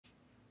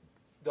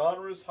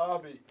Donruss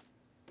Hobby.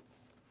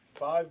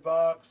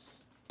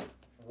 5-box,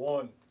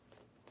 1.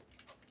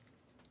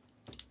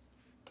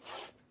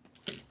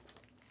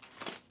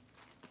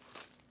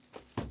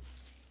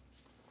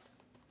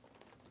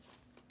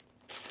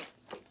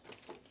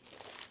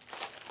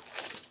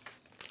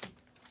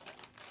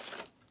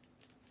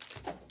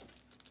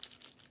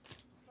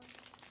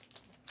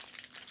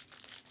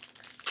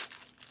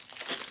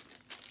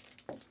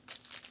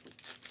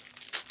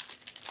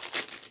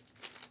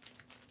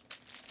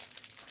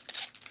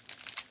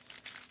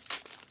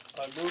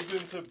 I moved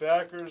into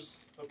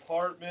Backer's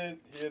apartment.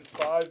 He had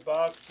 5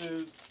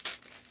 boxes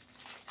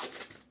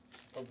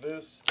of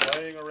this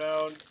laying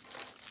around.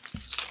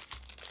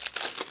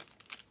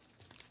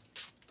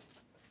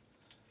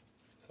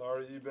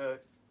 Sorry, eBay.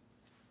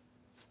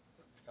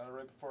 Got it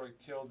right before I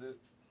killed it.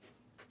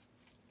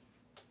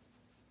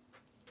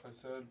 I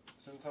said,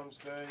 since I'm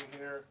staying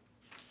here,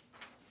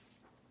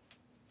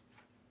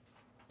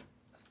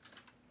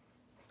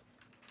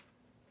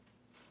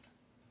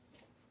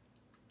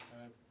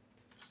 okay,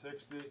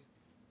 60.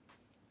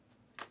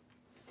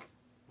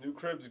 New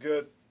crib's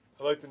good.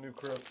 I like the new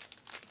crib.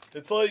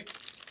 It's like,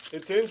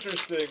 it's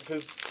interesting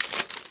because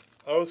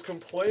I was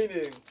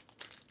complaining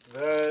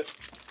that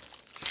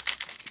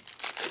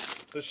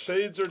the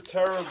shades are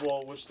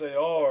terrible, which they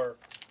are.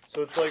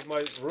 So it's like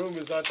my room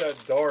is not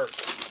that dark.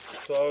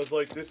 So I was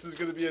like, this is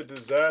going to be a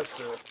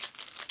disaster.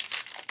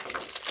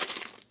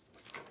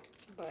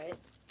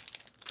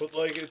 But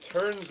like it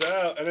turns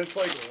out, and it's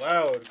like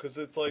loud because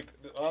it's like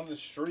on the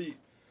street.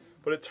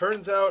 But it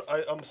turns out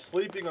I'm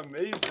sleeping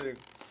amazing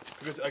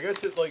because I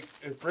guess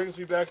it brings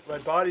me back. My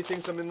body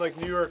thinks I'm in like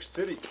New York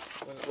City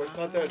where it's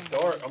not that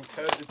dark.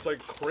 It's like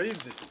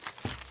crazy.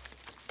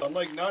 I'm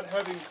like not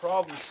having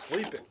problems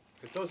sleeping.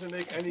 It doesn't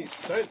make any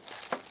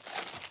sense.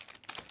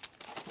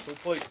 So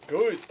it's like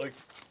good. Like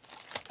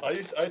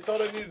I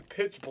thought I needed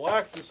pitch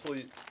black to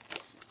sleep.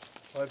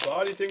 My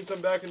body thinks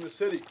I'm back in the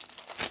city.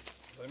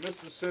 I miss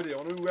the city. I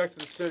want to move back to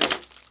the city.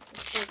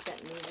 It's like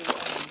that movie,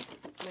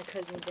 My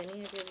Cousin Vinny.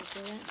 Have you ever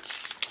seen that?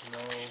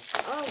 No.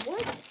 Oh,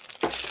 what?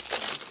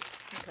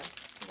 Okay,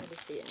 I'm going to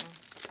see it now.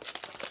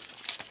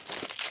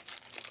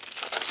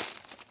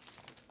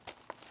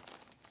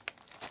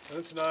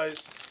 That's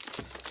nice.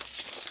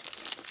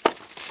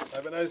 I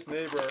have a nice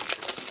neighbor.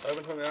 I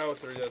haven't hung out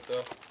with her yet,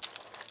 though.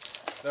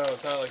 No,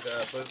 it's not like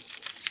that. But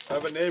I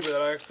have a neighbor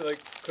that I actually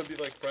could be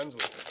friends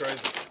with. It's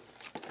crazy.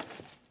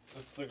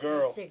 It's the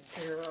girl. It's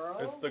a girl?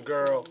 It's the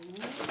girl.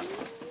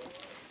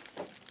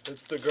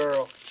 It's the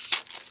girl.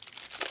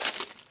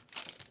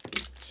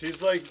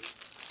 She's like,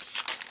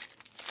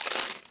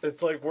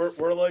 it's like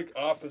we're like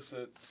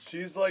opposites.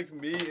 She's like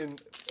me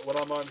when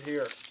I'm on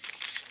here.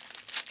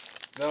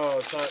 No,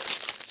 it's not.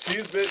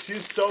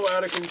 She's so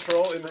out of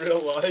control in real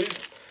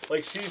life.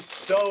 Like she's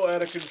so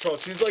out of control.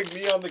 She's like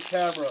me on the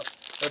camera.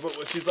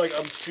 But she's like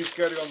she's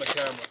scared to go on the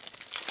camera.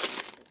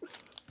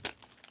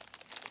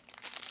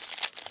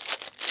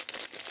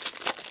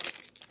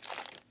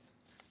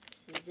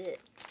 This is it.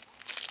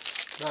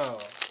 No.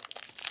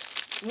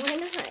 Why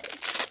not?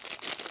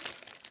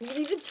 You can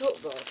even talk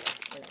about it.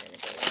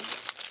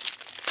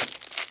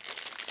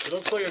 It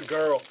looks like a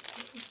girl.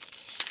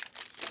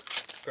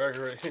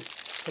 Gregory.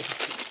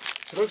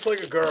 It looks like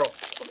a girl.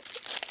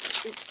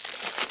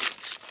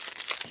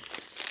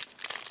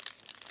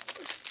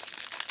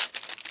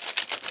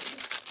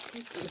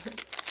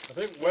 I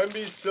think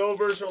Wemby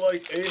silvers are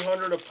like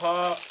 800 a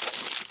pop.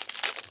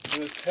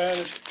 And the 10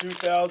 is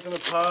 2,000 a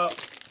pop.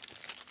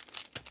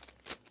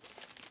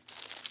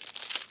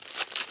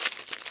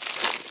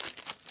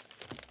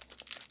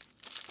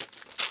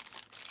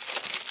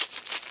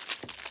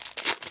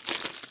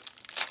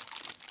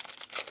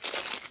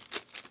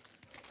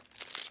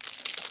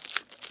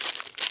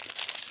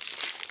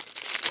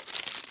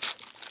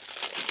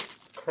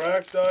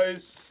 Cracked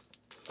ice,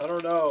 I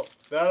don't know.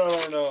 That I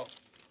don't know.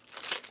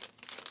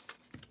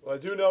 Well, I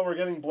do know we're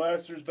getting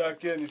blasters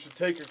back in. You should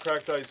take your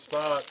cracked ice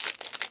spot.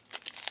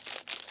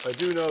 I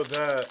do know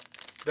that.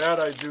 That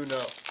I do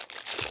know.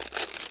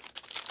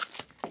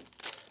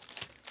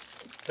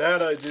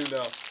 That I do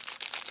know.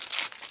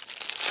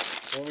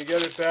 When we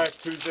get it back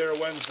Tuesday or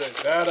Wednesday.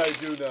 That I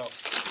do know.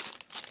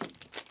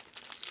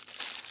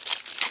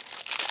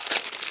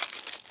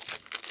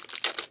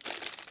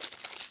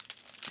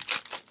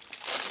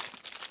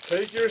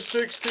 Take your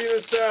 16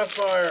 of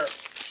Sapphire.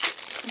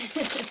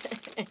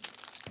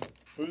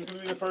 Who's going to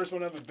be the first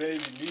one to have a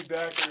baby? Me,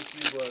 back, or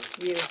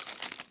Seablood? You.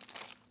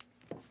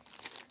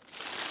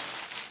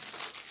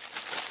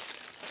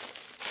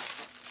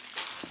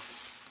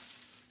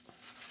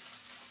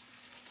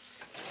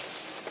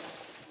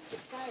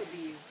 It's gotta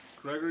be you.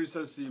 Gregory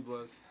says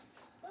Seablood.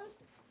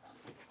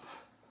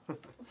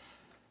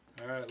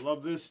 Alright,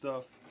 love this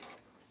stuff.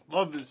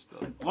 Love this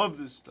stuff. Love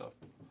this stuff.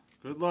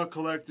 Good luck,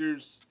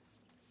 collectors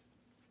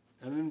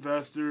and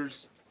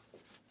investors.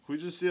 Can we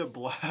just see a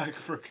black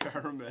for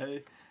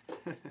Caramay?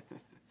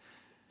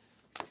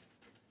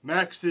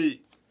 Maxi.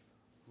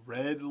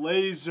 Red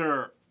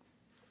Laser.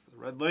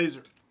 Red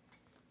Laser.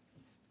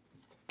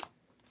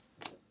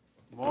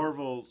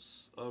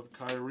 Marvels of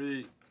Kyrie.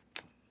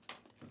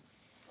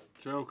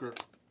 Joker.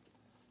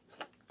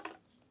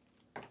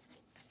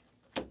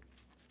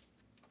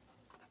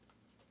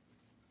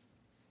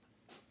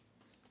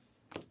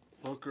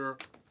 Booker.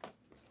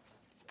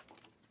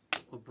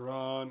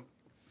 LeBron.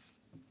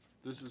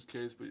 This is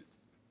case, but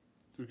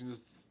we can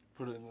just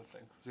put it in the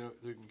thing so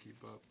we can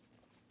keep up.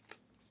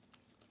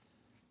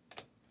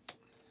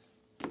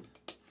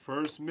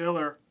 First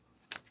Miller.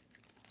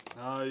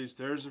 Nice.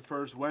 There's the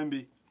first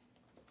Wemby.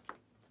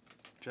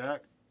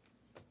 Jack.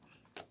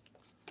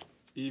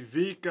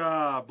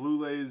 Ivica. Blue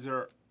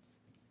laser.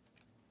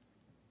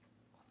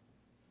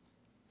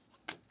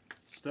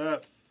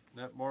 Steph.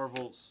 Net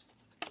Marvels.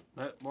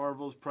 Net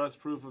Marvels press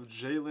proof of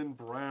Jaylen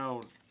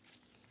Brown.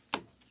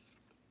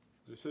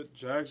 They said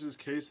Jags'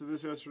 case of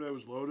this yesterday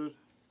was loaded.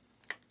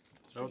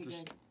 Is that what this?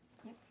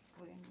 Yep.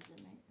 We're gonna use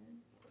the night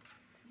mode.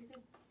 Pretty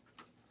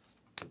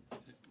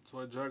good. That's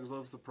why Jags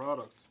loves the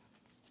product.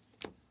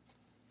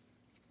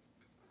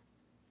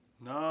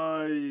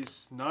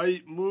 Nice.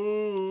 Night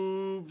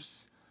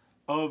moves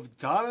of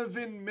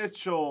Donovan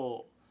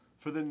Mitchell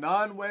for the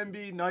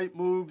non-Wemby night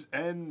moves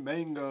and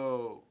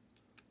Mango.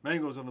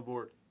 Mango's on the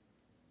board.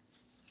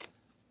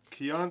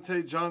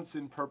 Keontae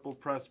Johnson purple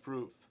press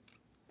proof.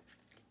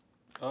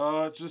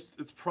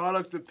 It's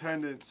product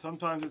dependent.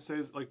 Sometimes it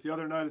says, like the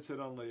other night it said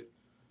on late.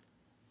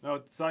 No,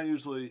 it's not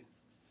usually.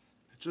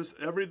 It's just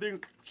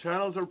everything,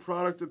 channels are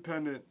product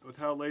dependent with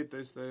how late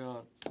they stay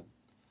on.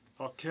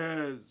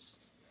 Hawkes.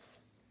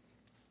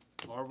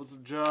 Marvels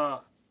of Ja.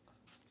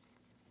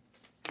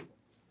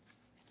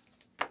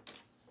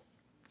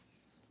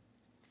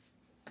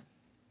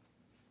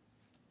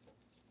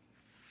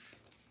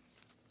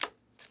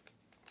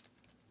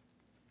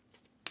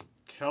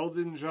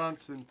 Keldon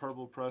Johnson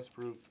purple press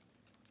proof.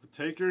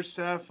 Take your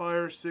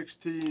Sapphire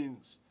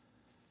 16s.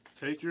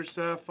 Take your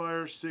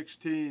Sapphire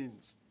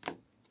 16s.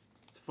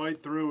 Let's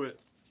fight through it.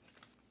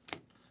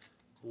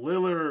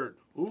 Lillard.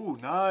 Ooh,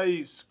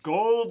 nice.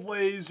 Gold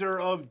laser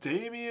of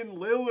Damian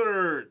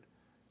Lillard.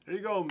 There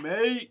you go,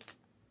 mate.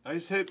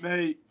 Nice hit,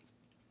 mate.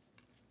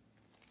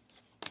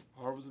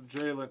 Marvels of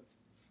Jalen.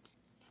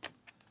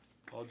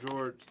 Paul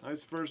George.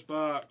 Nice first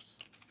box.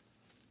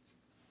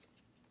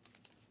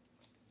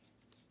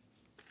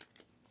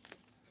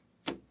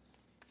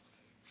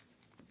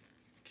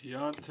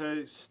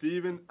 Keontae,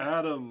 Steven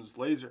Adams,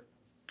 laser.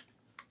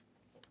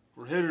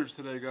 We're hitters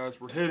today,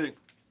 guys. We're hitting.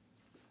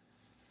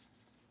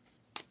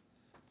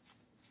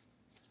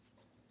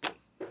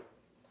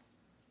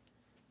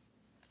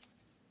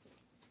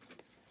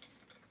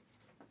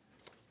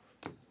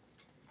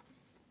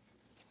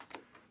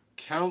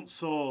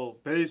 Council,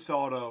 base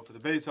auto for the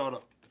base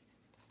auto.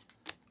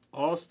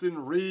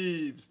 Austin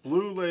Reeves,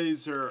 blue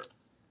laser.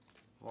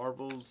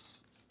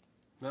 Marvels,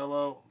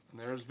 Mello. And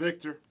there's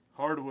Victor,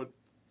 hardwood.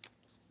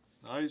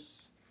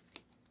 Nice.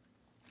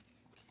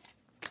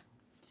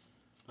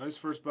 Nice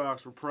first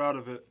box. We're proud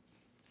of it.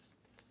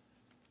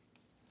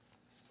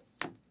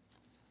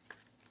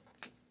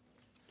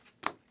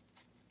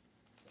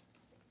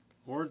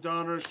 More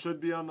Donruss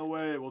should be on the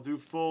way. We'll do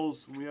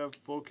fulls when we have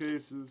full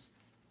cases.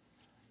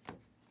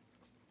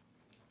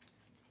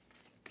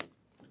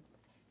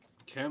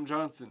 Cam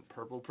Johnson,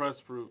 purple press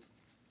proof.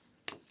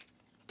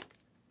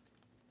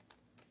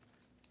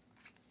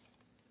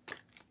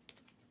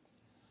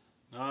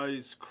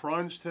 Nice.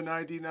 Crunch to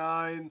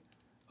 99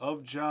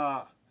 of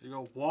Ja. There you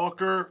go.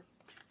 Walker.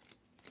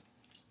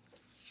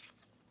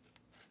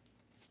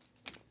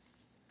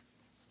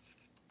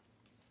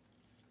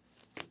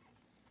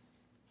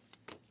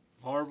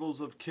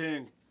 Marvels of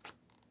King.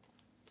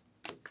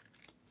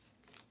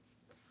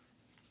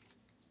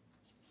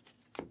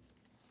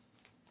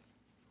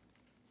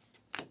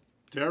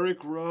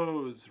 Derrick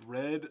Rose,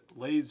 red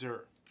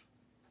laser.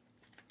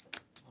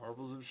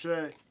 Marvels of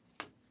Shea.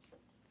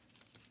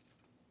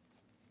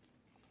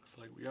 Looks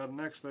like we got an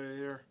next day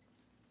here.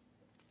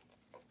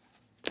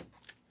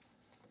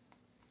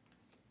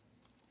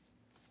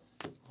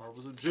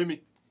 Marvels of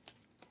Jimmy.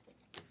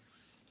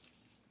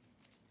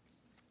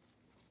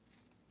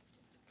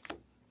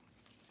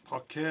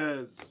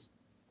 Hawkes.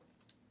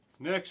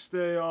 Next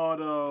day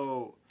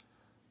auto.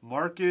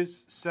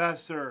 Marcus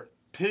Sasser.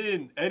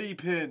 Pin. Eddie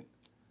Pin.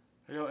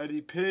 There you go,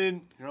 Eddie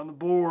Pin. You're on the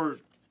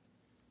board.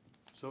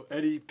 So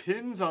Eddie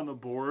Pin's on the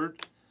board.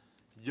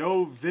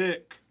 Yo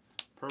Vic.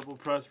 Purple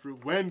press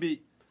fruit. Wemby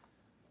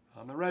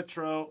on the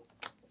retro.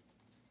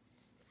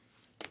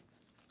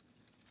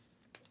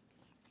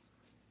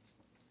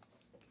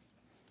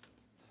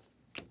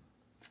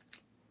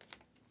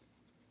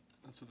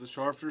 That's what the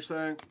sharps are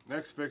saying.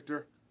 Next,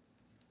 Victor.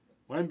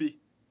 Wemby.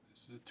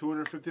 This is a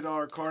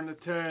 $250 card and a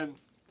 10.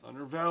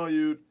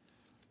 Undervalued.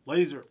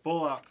 Laser.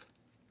 Bullock.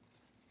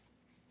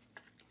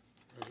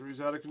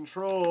 Gregory's out of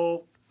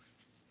control.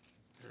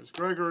 There's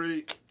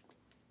Gregory.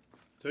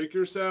 Take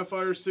your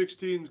Sapphire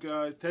 16s,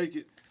 guys. Take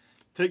it.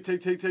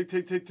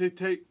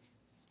 Take.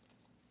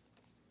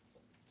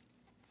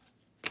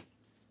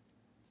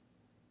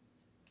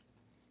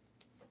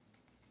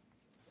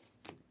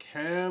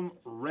 Cam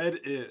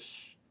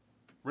Reddish.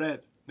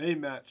 Red.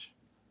 Name match.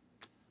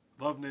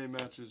 Love name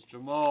matches.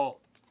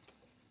 Jamal.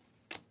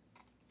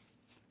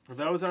 If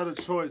that was out of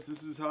choice,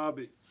 this is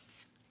hobby.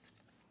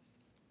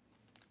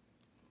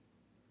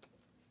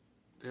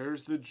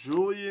 There's the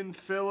Julian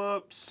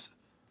Phillips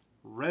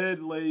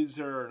red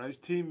laser. Nice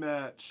team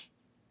match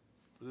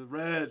for the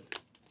red.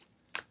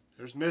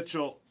 There's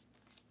Mitchell.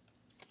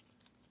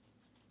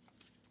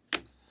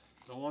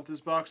 Don't want this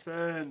box to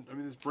end. I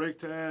mean, this break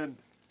to end.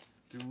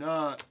 Do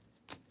not.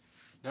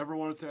 Never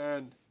want it to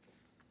end.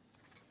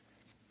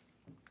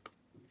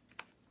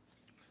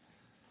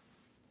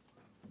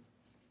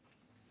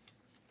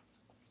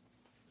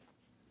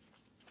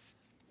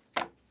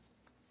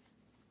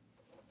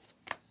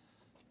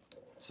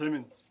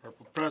 Simmons,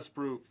 purple press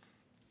proof.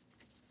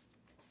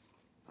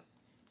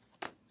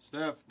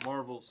 Steph,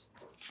 Marvels.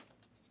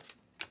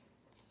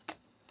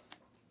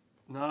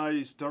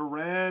 Nice.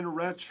 Duran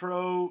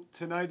retro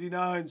to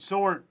 99.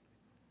 Sorn.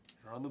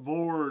 You're on the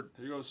board.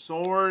 There you go,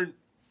 Sorn.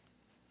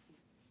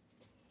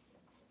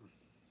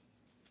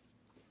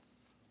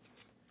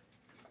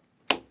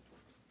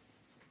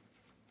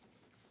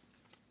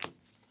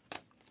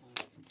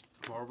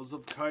 Marvels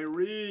of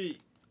Kyrie.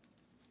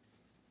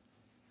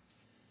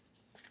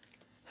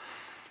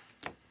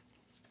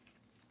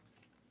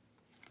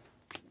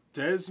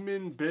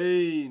 Desmond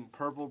Bane,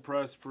 purple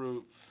press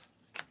proof.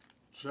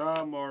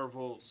 Ja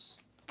Marvels.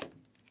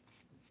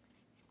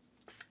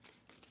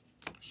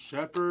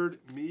 Shepard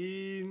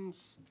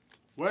means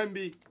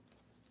Wemby,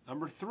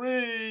 number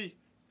 3.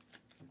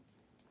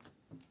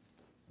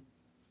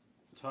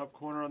 Top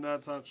corner on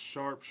that's not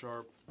sharp.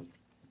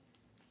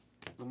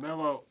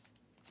 LaMelo,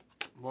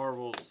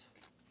 Marvels.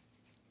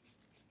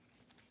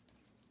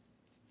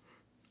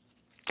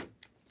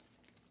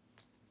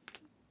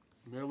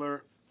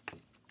 Miller.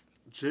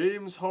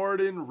 James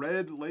Harden,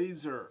 red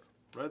laser.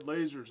 Red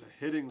laser's a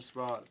hitting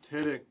spot. It's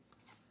hitting.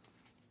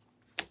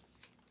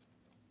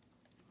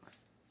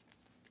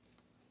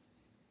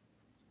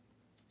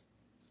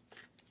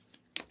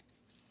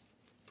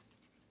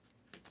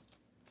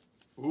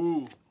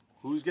 Ooh,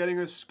 who's getting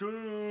a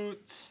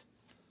scoot?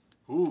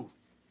 Ooh,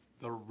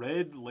 the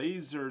red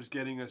laser's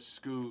getting a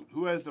scoot.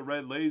 Who has the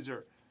red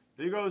laser?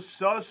 There you go,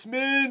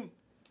 Sussman.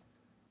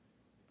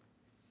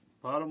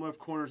 Bottom left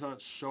corner's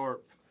not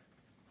sharp.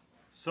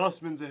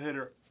 Sussman's a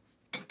hitter.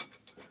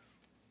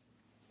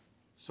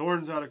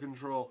 Sorn's out of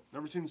control.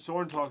 Never seen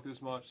Sorn talk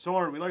this much.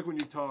 Sorn, we like when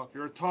you talk.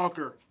 You're a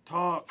talker.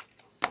 Talk.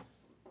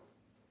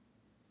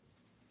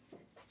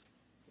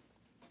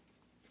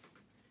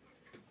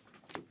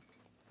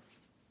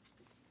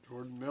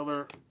 Jordan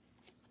Miller.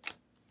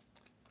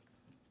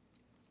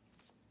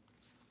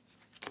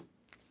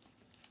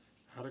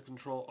 Out of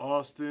control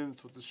Austin.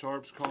 That's what the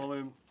Sharps call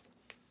him.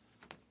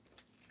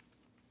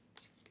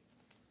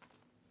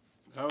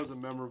 That was a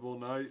memorable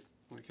night.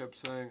 We kept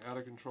saying out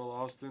of control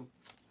Austin.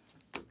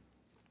 That's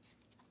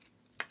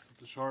what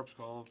the Sharps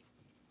call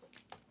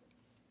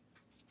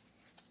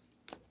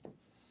him.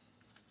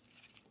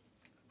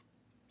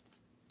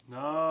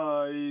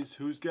 Nice.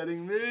 Who's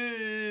getting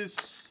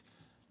this?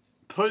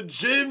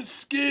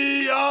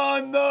 Pajimski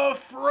on the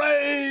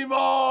frame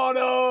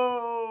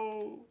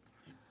auto.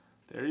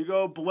 There you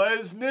go,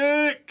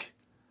 Blesnik.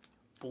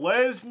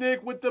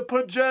 Blesnik with the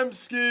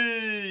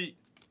Pajemski.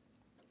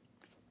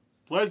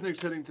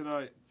 Blesnik's hitting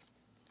tonight.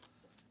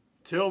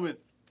 Tillman.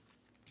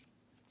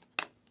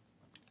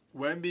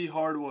 Wemby,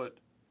 Hardwood.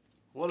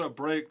 What a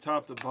break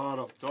top to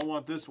bottom. Don't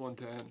want this one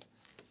to end.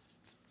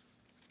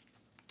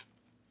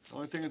 The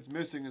only thing it's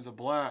missing is a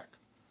black.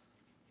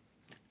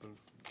 But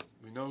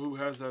we know who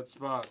has that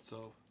spot,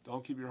 so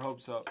don't keep your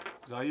hopes up.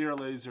 Zaire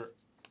laser.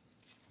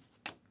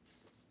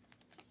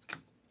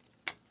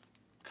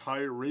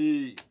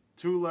 Kyrie.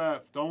 2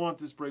 left. Don't want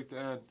this break to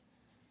end.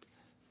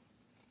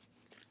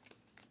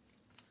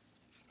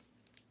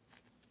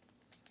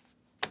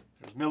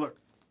 There's Miller.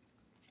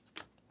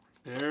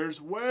 There's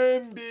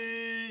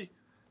Wemby.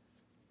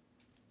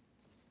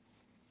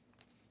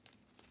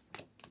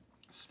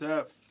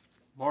 Steph.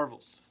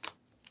 Marvels.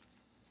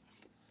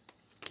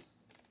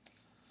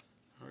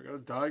 I got a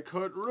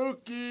die-cut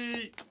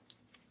rookie.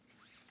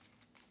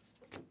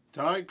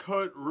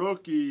 Die-cut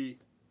rookie.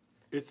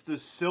 It's the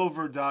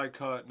silver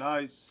die-cut.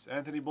 Nice.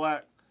 Anthony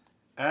Black.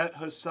 At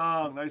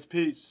Hassan. Nice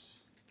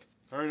piece.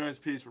 Very nice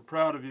piece. We're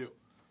proud of you.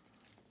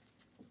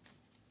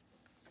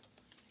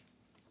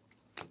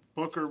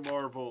 Booker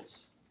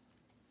Marvels.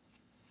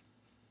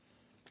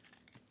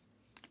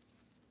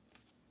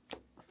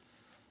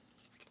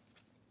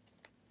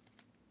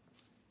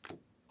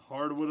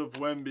 Hardwood of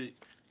Wemby.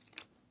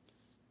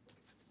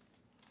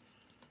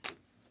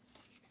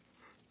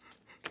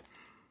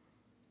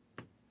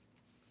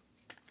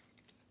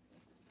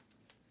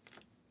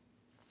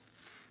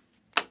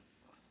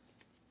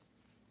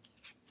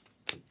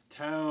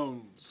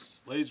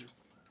 Towns. Laser.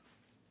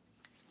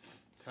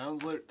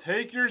 Towns later.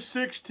 Take your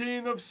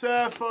 16 of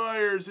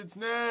Sapphires. It's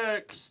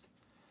next.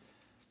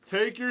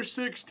 Take your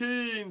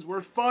 16s.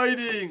 We're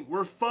fighting.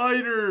 We're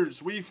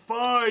fighters. We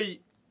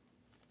fight.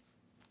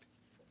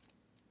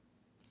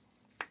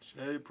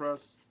 Shea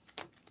Press.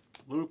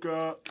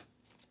 Luca.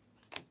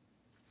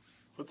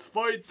 Let's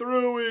fight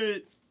through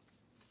it.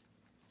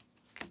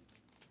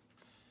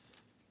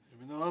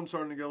 Even though I'm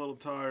starting to get a little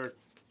tired.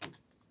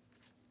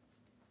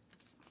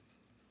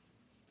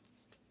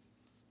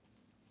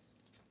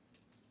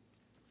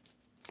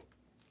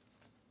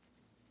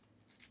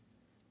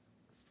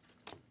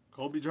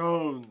 Colby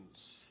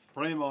Jones,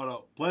 frame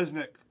auto,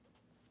 Blesnik.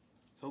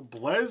 So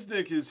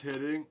Blesnik is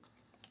hitting.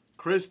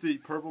 Christie,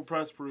 purple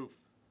press proof.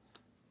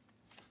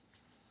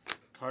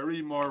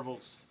 Kyrie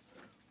Marvels.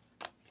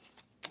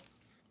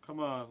 Come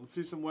on, let's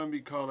see some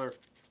Wemby color.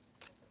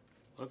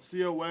 Let's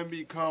see a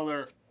Wemby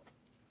color.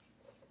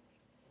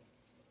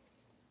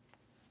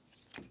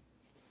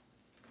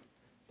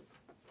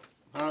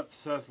 Not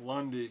Seth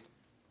Lundy.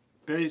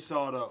 Base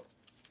auto.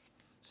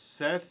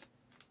 Seth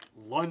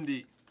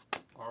Lundy.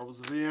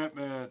 Marbles of the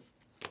Ant-Man.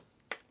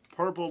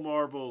 Purple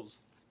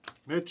Marbles.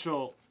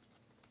 Mitchell.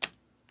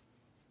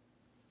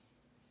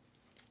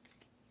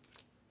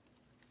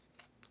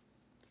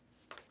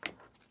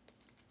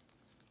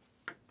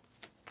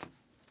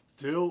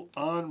 Dill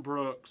on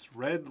Brooks.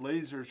 Red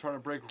Laser trying to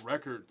break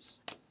records.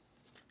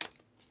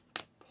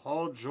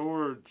 Paul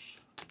George.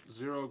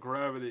 Zero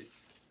Gravity.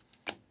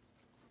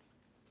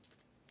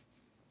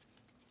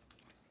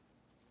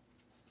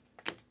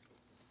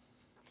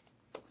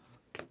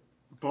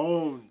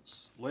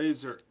 Bones,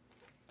 laser.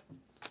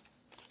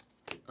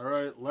 All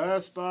right,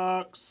 last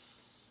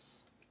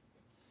box.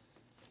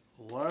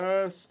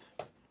 Last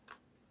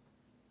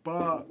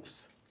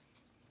box.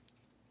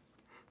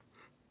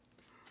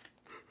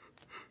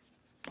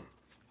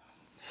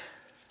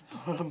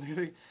 What I'm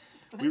getting,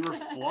 we were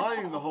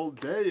flying the whole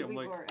day. I'm We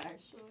like, were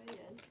actually,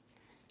 yes.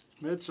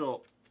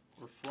 Mitchell,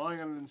 we're flying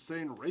at an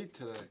insane rate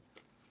today.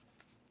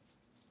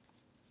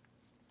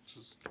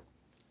 Just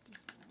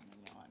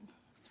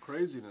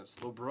craziness.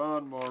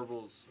 LeBron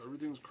Marvels.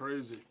 Everything's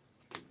crazy.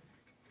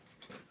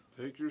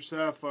 Take your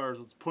sapphires.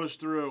 Let's push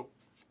through.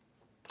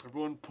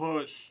 Everyone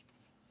push.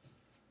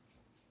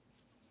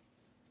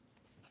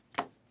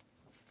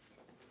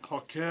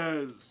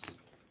 Hawkes.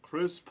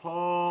 Chris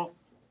Paul.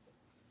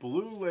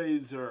 Blue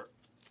Laser.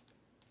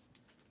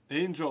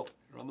 Angel.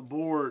 You're on the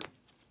board.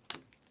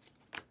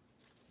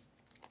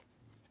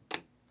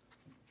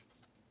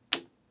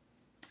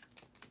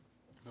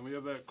 Then we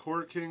have that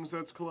Court Kings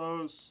that's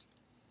close.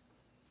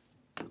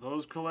 For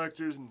those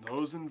collectors and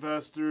those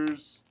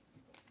investors.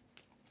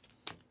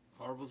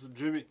 Marvels of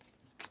Jimmy.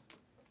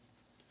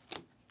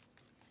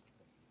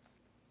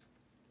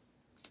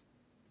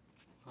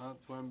 Not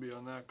Wemby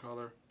on that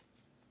color.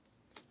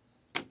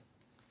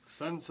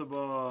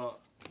 Sensabaugh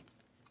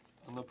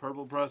on the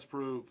purple press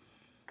proof.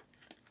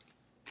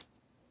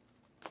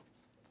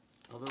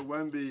 Another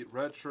Wemby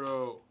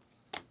retro.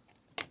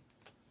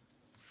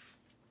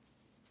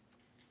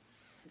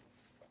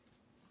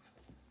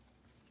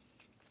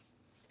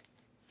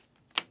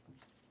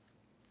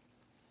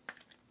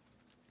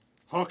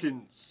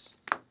 Hawkins.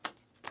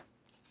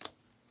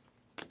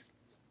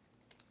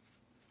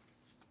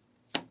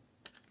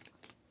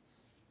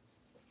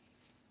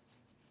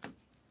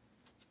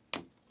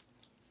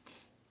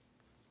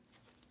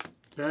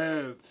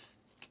 Bev.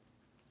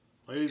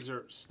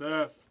 Laser.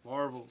 Steph.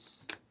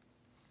 Marvels.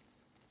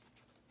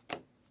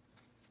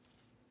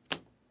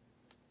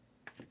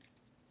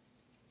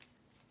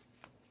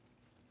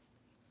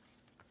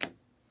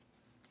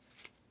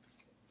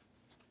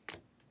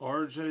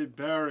 RJ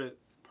Barrett.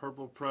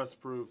 Purple press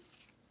proof.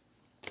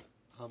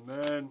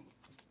 Amen.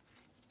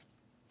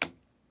 All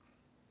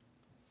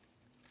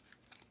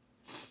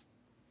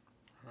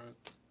right.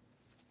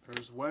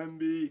 There's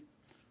Wemby.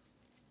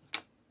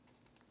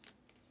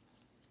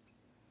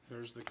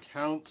 There's the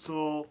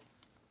Council.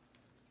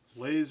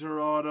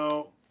 Laser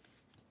auto.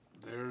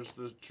 There's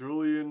the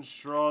Julian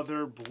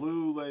Strother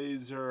blue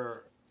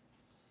laser.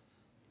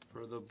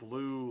 For the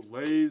blue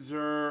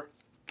laser.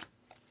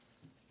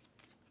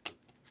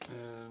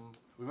 And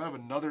we might have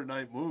another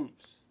night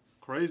moves.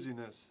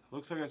 Craziness.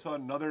 Looks like I saw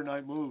another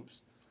night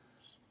moves.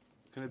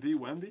 Can it be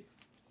Wemby?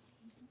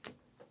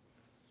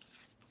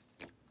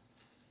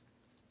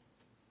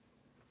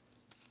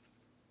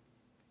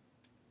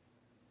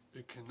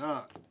 It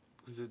cannot,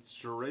 because it's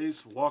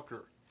Jarace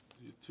Walker.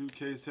 You have 2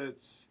 case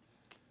hits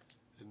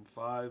in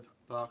 5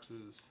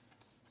 boxes.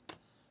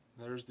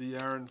 There's the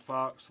Aaron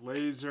Fox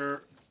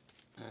laser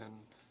and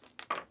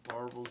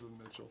Marvels of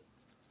Mitchell.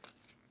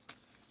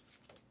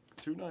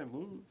 2 night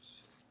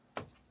moves.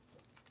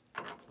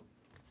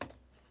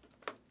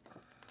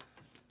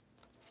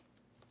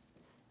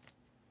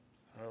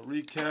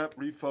 Recap,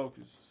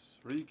 refocus.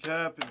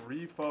 Recap and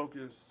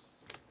refocus.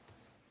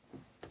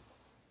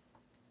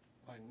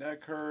 My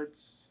neck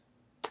hurts.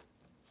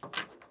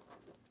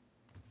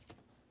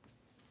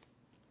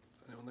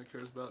 Anyone that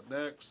cares about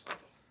necks.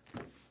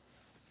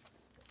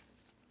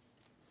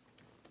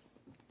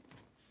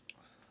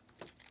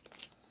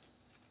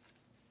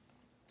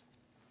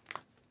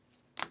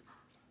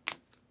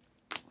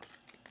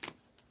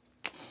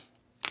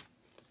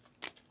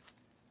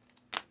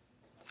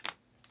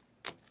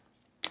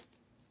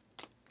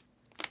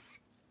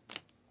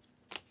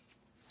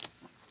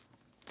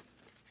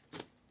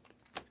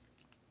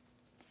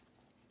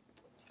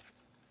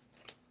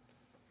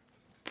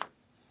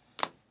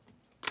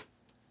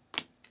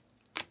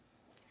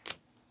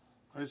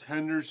 Nice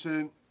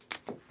Henderson.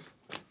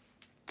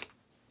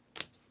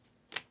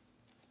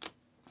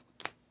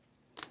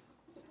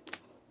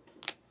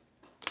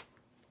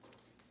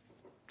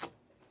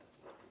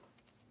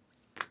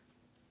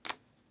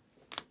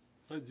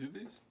 Did I do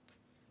these?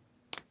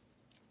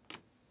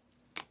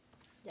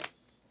 Yes.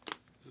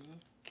 Did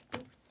I?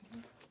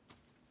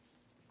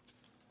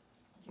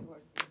 You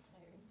ordered the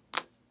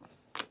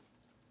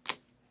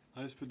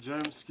entire. Nice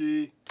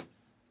Pajemski.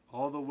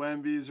 All the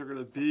Wembies are going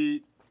to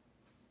beat.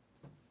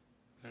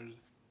 There's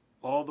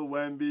all the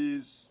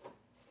Wembies.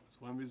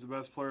 Wemby's the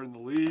best player in the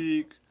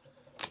league.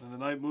 And the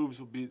night moves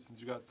will beat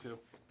since you got 2.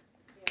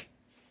 Yeah.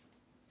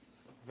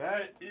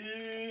 That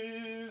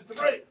is the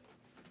break.